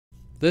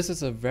This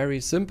is a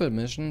very simple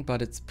mission, but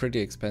it's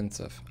pretty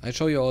expensive. I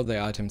show you all the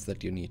items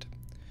that you need.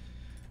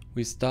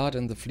 We start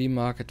in the flea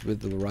market with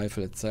the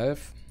rifle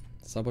itself,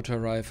 Saboteur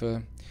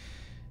rifle.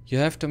 You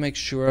have to make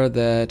sure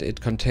that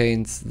it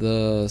contains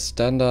the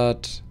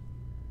standard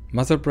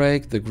muzzle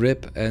brake, the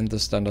grip and the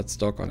standard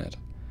stock on it.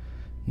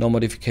 No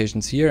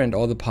modifications here, and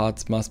all the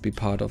parts must be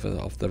part of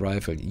the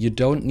rifle. You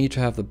don't need to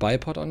have the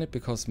bipod on it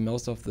because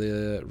most of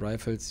the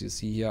rifles you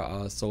see here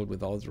are sold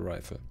without the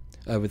rifle,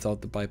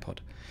 without the bipod.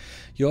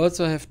 You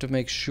also have to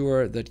make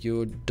sure that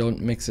you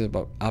don't mix it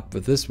up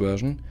with this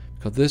version,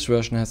 because this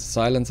version has a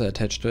silencer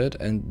attached to it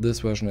and this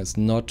version is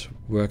not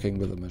working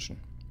with the mission.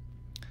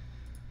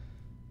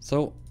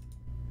 So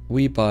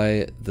we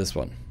buy this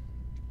one.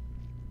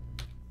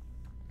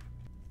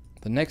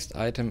 The next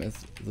item is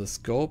the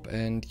scope,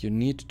 and you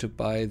need to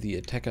buy the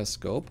ATACR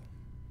scope,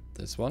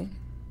 this one.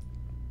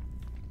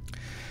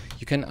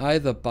 You can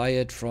either buy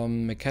it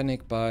from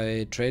mechanic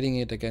by trading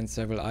it against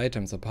several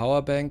items, a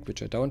power bank,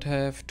 which I don't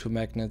have, 2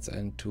 magnets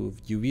and 2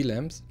 UV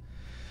lamps.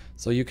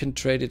 So you can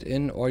trade it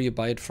in, or you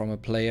buy it from a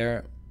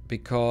player,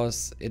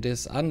 because it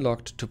is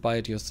unlocked to buy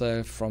it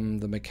yourself from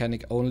the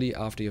mechanic only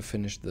after you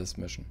finish this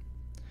mission.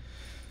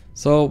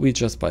 So we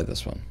just buy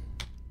this one.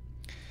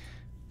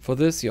 For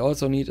this you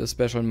also need a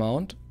special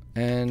mount,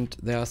 and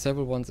there are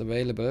several ones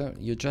available.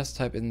 You just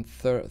type in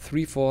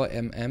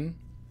 34mm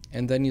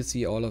and then you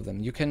see all of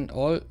them. You can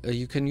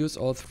use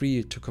all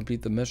 3 to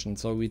complete the mission,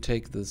 so we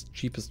take this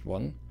cheapest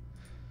one,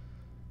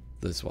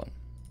 this one.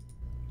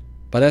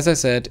 But as I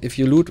said, if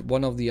you loot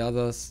one of the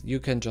others, you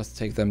can just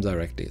take them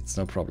directly, it's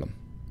no problem.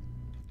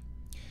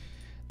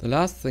 The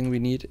last thing we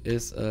need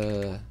is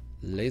a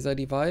laser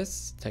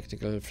device,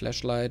 tactical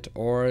flashlight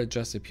or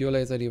just a pure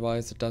laser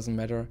device, it doesn't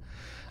matter.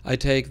 I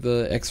take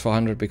the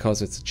X400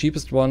 because it's the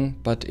cheapest one,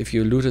 but if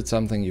you looted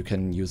something you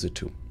can use it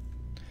too.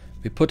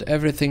 We put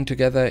everything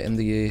together in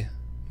the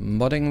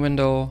modding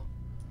window.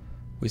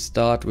 We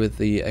start with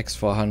the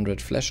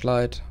X400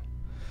 flashlight,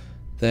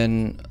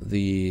 then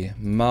the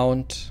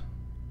mount.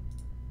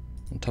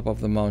 On top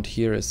of the mount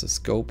here is the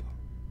scope,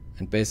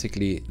 and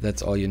basically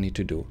that's all you need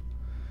to do.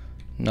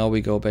 Now we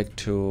go back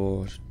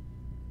to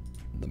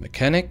the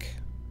mechanic,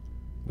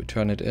 we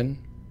turn it in,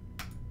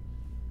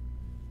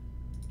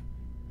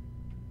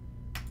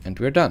 and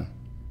we're done.